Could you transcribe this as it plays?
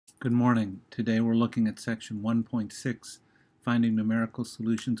Good morning. Today we're looking at section 1.6, finding numerical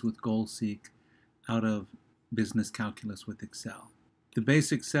solutions with GoalSeek out of Business Calculus with Excel. The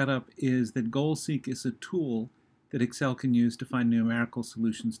basic setup is that GoalSeek is a tool that Excel can use to find numerical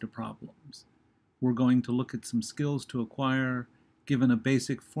solutions to problems. We're going to look at some skills to acquire. Given a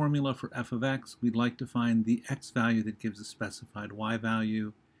basic formula for f of x, we'd like to find the x value that gives a specified y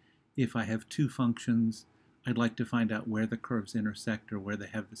value. If I have two functions, I'd like to find out where the curves intersect or where they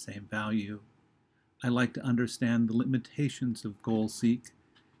have the same value. I like to understand the limitations of GoalSeek,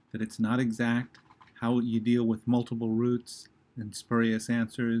 that it's not exact, how you deal with multiple roots and spurious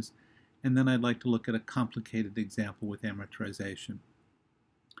answers, and then I'd like to look at a complicated example with amortization.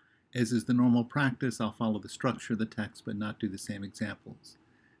 As is the normal practice, I'll follow the structure of the text but not do the same examples.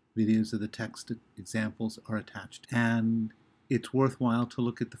 Videos of the text examples are attached. And it's worthwhile to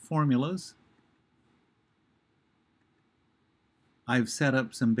look at the formulas. I've set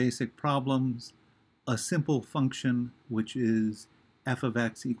up some basic problems. A simple function, which is f of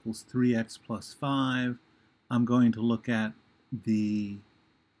x equals 3x plus 5. I'm going to look at the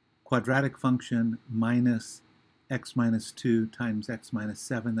quadratic function minus x minus 2 times x minus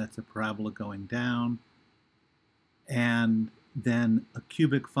 7. That's a parabola going down. And then a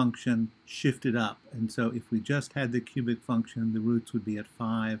cubic function shifted up. And so if we just had the cubic function, the roots would be at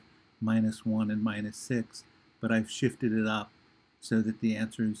 5, minus 1, and minus 6. But I've shifted it up so that the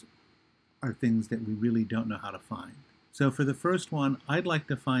answers are things that we really don't know how to find. So for the first one, I'd like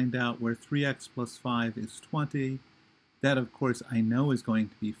to find out where 3x plus 5 is 20. That, of course, I know is going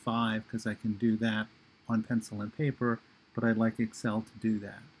to be 5 because I can do that on pencil and paper, but I'd like Excel to do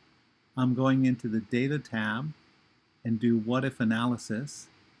that. I'm going into the Data tab and do What If Analysis,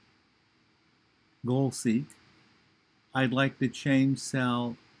 GoalSeek. I'd like to change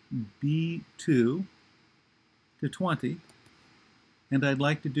cell B2 to 20. And I'd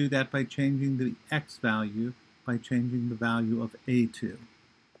like to do that by changing the x value, by changing the value of A2.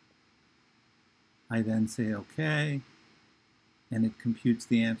 I then say OK, and it computes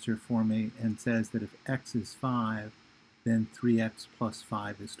the answer for me and says that if x is 5, then 3x plus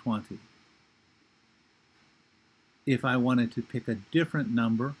 5 is 20. If I wanted to pick a different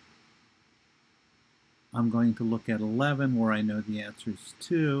number, I'm going to look at 11, where I know the answer is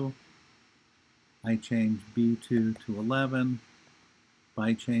 2. I change B2 to 11.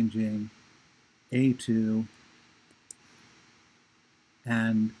 By changing A2,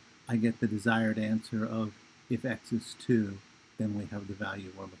 and I get the desired answer of if x is 2, then we have the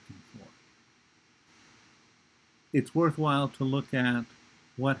value we're looking for. It's worthwhile to look at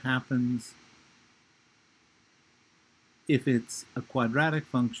what happens if it's a quadratic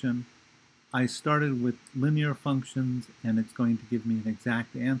function. I started with linear functions, and it's going to give me an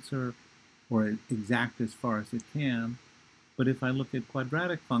exact answer, or exact as far as it can. But if I look at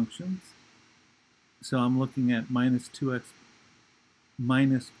quadratic functions, so I'm looking at minus 2x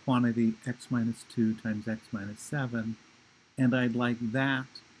minus quantity x minus 2 times x minus 7, and I'd like that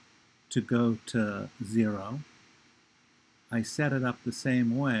to go to 0. I set it up the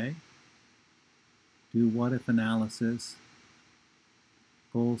same way, do what if analysis,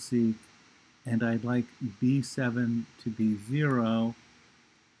 GoalSeek, and I'd like B7 to be 0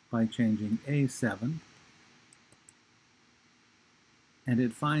 by changing A7. And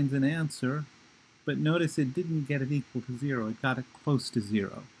it finds an answer, but notice it didn't get it equal to 0. It got it close to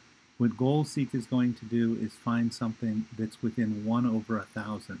 0. What GoalSeek is going to do is find something that's within 1 over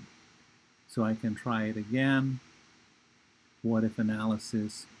 1,000. So I can try it again. What if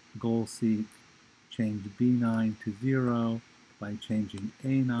analysis, GoalSeek, change B9 to 0 by changing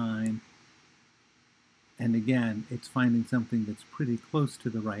A9. And again, it's finding something that's pretty close to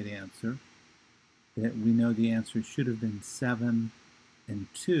the right answer. That we know the answer should have been 7 and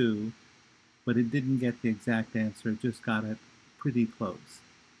 2, but it didn't get the exact answer, it just got it pretty close.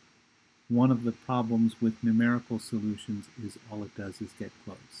 One of the problems with numerical solutions is all it does is get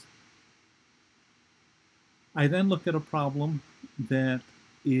close. I then look at a problem that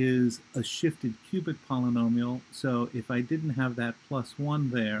is a shifted cubic polynomial, so if I didn't have that plus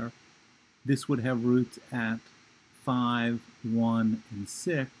 1 there, this would have roots at 5, 1, and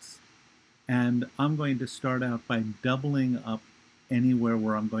 6, and I'm going to start out by doubling up anywhere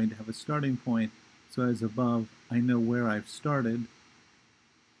where I'm going to have a starting point. So as above, I know where I've started.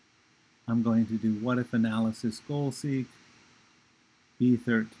 I'm going to do what if analysis, GoalSeek.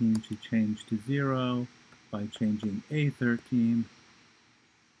 B13 should change to 0 by changing A13.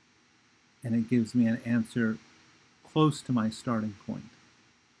 And it gives me an answer close to my starting point.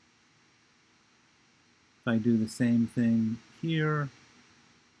 If I do the same thing here,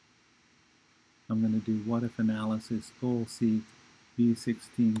 I'm going to do what if analysis, GoalSeek,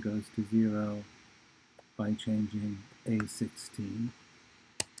 B16 goes to 0 by changing A16.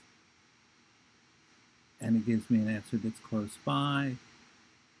 And it gives me an answer that's close by.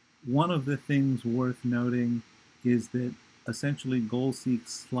 One of the things worth noting is that essentially goal-seek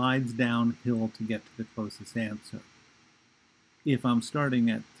slides downhill to get to the closest answer. If I'm starting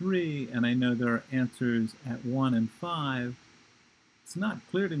at 3 and I know there are answers at 1 and 5, it's not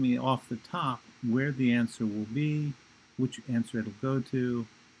clear to me off the top where the answer will be, which answer it'll go to.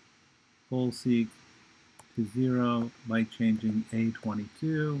 Goal-seek to 0 by changing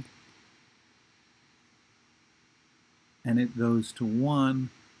A22. And it goes to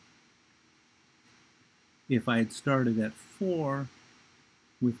 1. If I had started at 4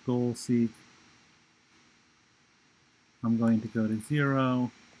 with goal-seek, I'm going to go to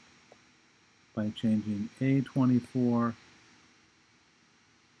 0 by changing A24.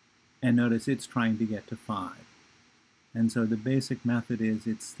 And notice it's trying to get to 5. And so the basic method is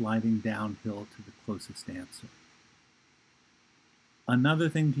it's sliding downhill to the closest answer. Another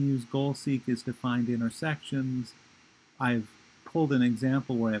thing to use goal-seek is to find intersections. I've pulled an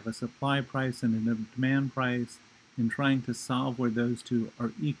example where I have a supply price and a demand price, and trying to solve where those two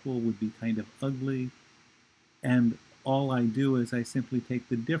are equal would be kind of ugly. And all I do is I simply take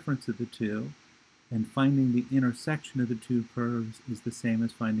the difference of the two, and finding the intersection of the two curves is the same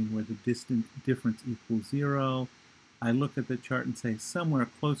as finding where the difference equals 0. I look at the chart and say somewhere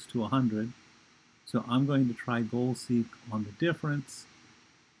close to 100. So I'm going to try goal-seek on the difference.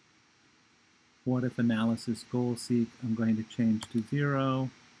 What if analysis goal-seek? I'm going to change to 0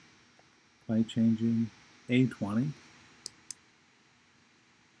 by changing A20.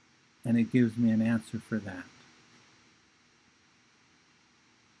 And it gives me an answer for that.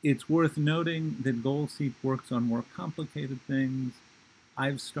 It's worth noting that goal-seek works on more complicated things.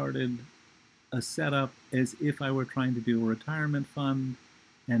 I've started a setup as if I were trying to do a retirement fund,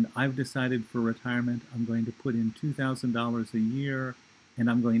 and I've decided for retirement I'm going to put in $2,000 a year, and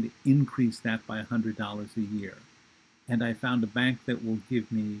I'm going to increase that by $100 a year. And I found a bank that will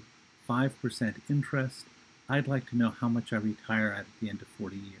give me 5% interest. I'd like to know how much I retire at the end of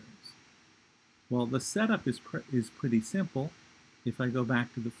 40 years. Well, the setup is pretty simple. If I go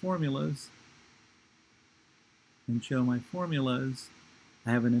back to the formulas and show my formulas, I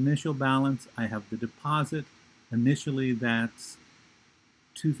have an initial balance, I have the deposit. Initially, that's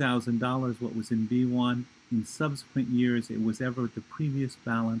 $2,000, what was in B1. In subsequent years, it was ever the previous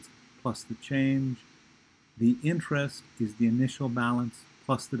balance plus the change. The interest is the initial balance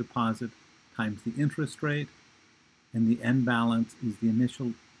plus the deposit times the interest rate. And the end balance is the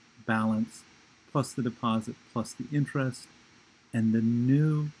initial balance plus the deposit plus the interest. And the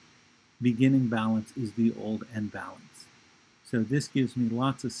new beginning balance is the old end balance. So this gives me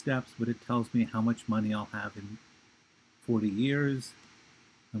lots of steps, but it tells me how much money I'll have in 40 years.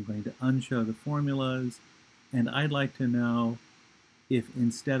 I'm going to unshow the formulas, and I'd like to know if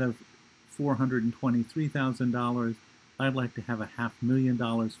instead of $423,000, I'd like to have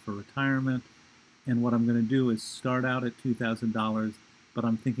 $500,000 for retirement. And what I'm going to do is start out at $2,000, but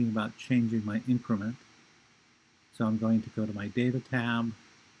I'm thinking about changing my increment. So I'm going to go to my data tab,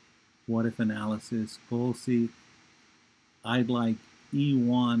 what if analysis, goal-seek. I'd like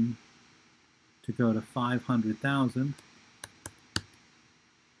E1 to go to 500,000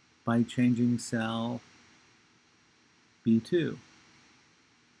 by changing cell B2.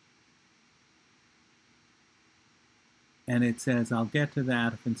 And it says I'll get to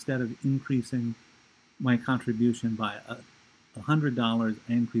that if instead of increasing my contribution by $100,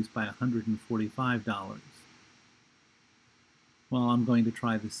 I increase by $145. Well, I'm going to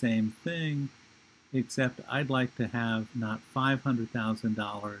try the same thing, except I'd like to have not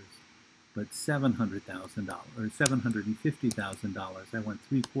 $500,000, but $700,000 or $750,000. I want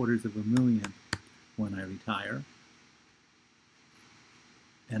 $750,000 when I retire.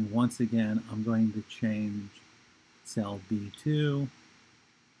 And once again, I'm going to change cell B2,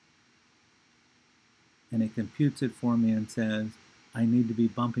 and it computes it for me and says I need to be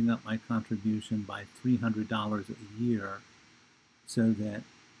bumping up my contribution by $300 a year, so that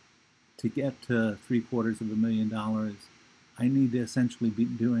to get to $750,000, I need to essentially be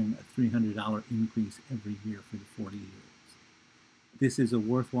doing a $300 increase every year for the 40 years. This is a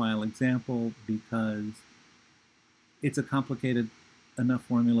worthwhile example because it's a complicated enough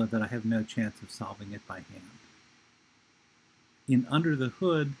formula that I have no chance of solving it by hand. In Under the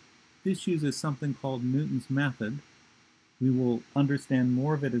Hood, this uses something called Newton's method. We will understand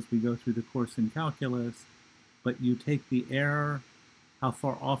more of it as we go through the course in calculus, but you take the error, how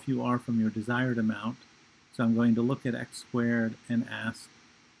far off you are from your desired amount. So I'm going to look at x squared and ask,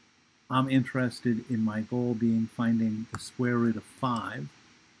 I'm interested in my goal being finding the square root of 5.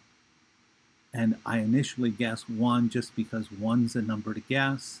 And I initially guess 1 just because 1's a number to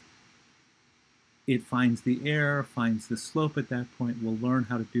guess. It finds the error, finds the slope at that point. We'll learn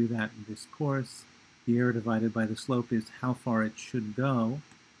how to do that in this course. The error divided by the slope is how far it should go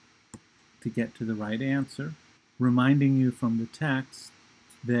to get to the right answer. Reminding you from the text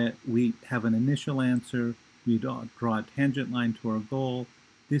that we have an initial answer, we draw a tangent line to our goal.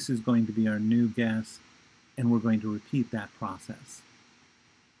 This is going to be our new guess, and we're going to repeat that process.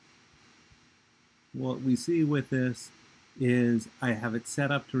 What we see with this is I have it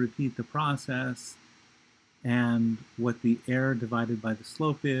set up to repeat the process and what the error divided by the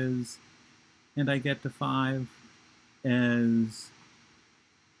slope is, and I get to 5 as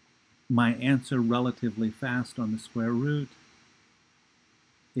my answer relatively fast on the square root.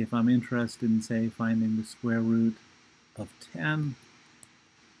 If I'm interested in, say, finding the square root of 10,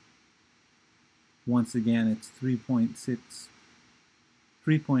 once again, it's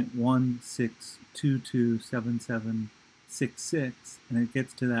 3.16227766, and it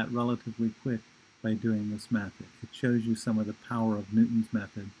gets to that relatively quick by doing this method. It shows you some of the power of Newton's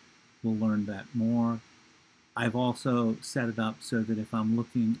method. We'll learn that more. I've also set it up so that if I'm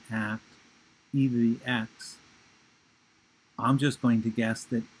looking at e to the x, I'm just going to guess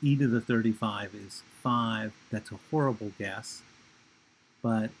that e to the 35 is 5. That's a horrible guess,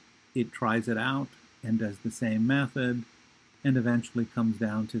 but it tries it out and does the same method, and eventually comes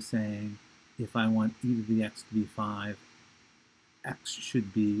down to saying, if I want e to the x to be 5, x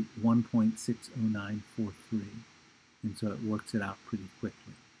should be 1.60943. And so it works it out pretty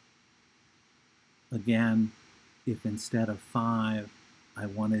quickly. Again, if instead of 5, I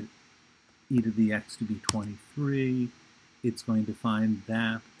wanted e to the x to be 23, it's going to find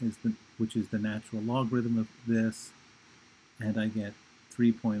that, which is the natural logarithm of this, and I get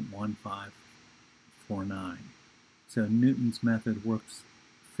 3.1549. So Newton's method works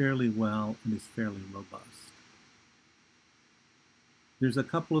fairly well and is fairly robust. There's a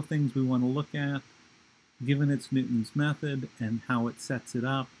couple of things we want to look at. Given it's Newton's method and how it sets it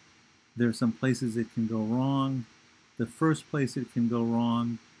up, there are some places it can go wrong. The first place it can go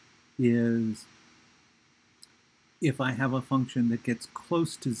wrong is if I have a function that gets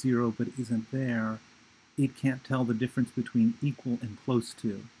close to 0 but isn't there, it can't tell the difference between equal and close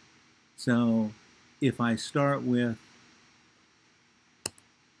to. So if I start with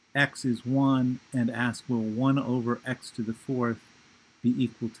x is 1 and ask, will 1 over x to the 4th be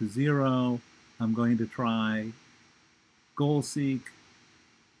equal to 0, I'm going to try goal seek.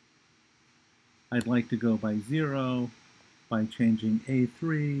 I'd like to go by 0 by changing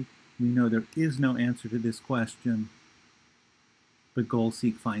A3. We know there is no answer to this question, but goal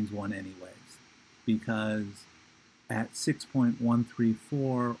seek finds 1 anyways, because at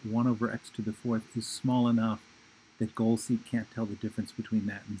 6.134, 1 over x to the 4th is small enough that goal seek can't tell the difference between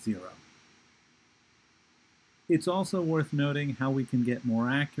that and 0. It's also worth noting how we can get more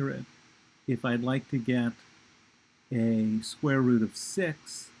accurate. If I'd like to get a square root of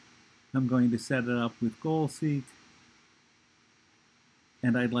 6, I'm going to set it up with goal seek,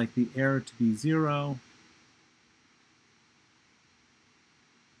 and I'd like the error to be 0.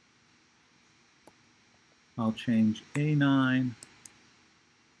 I'll change A9,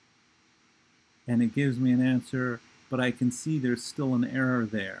 and it gives me an answer, but I can see there's still an error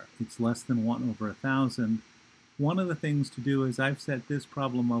there. It's less than 1 over 1,000. One of the things to do is I've set this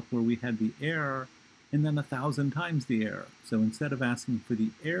problem up where we had the error and then 1,000 times the error. So instead of asking for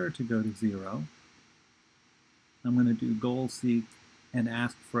the error to go to 0, I'm going to do goal seek and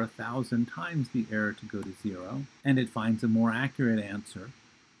ask for 1,000 times the error to go to 0, and it finds a more accurate answer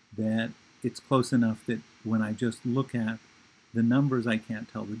that it's close enough that when I just look at the numbers, I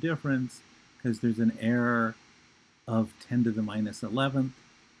can't tell the difference because there's an error of 10 to the minus 11th.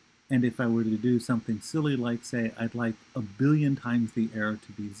 And if I were to do something silly like, say, I'd like 1 billion times the error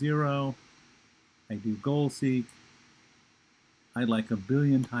to be 0, I do goal seek. I'd like 1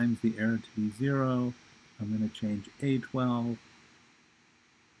 billion times the error to be 0. I'm going to change A12.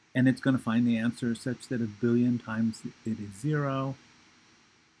 And it's going to find the answer such that 1 billion times it is 0.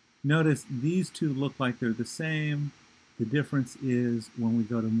 Notice these two look like they're the same. The difference is when we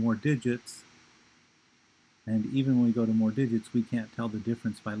go to more digits, and even when we go to more digits, we can't tell the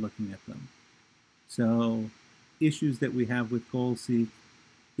difference by looking at them. So issues that we have with goal seek,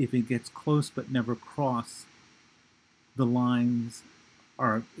 if it gets close but never cross the lines,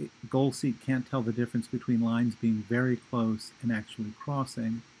 our goal seek can't tell the difference between lines being very close and actually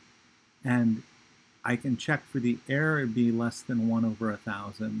crossing. And I can check for the error, it'd be less than 1 over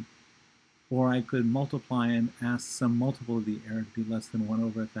 1,000. Or I could multiply and ask some multiple of the error to be less than 1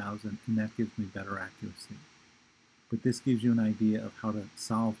 over 1,000, and that gives me better accuracy. But this gives you an idea of how to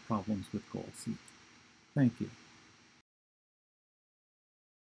solve problems with goal seek. Thank you.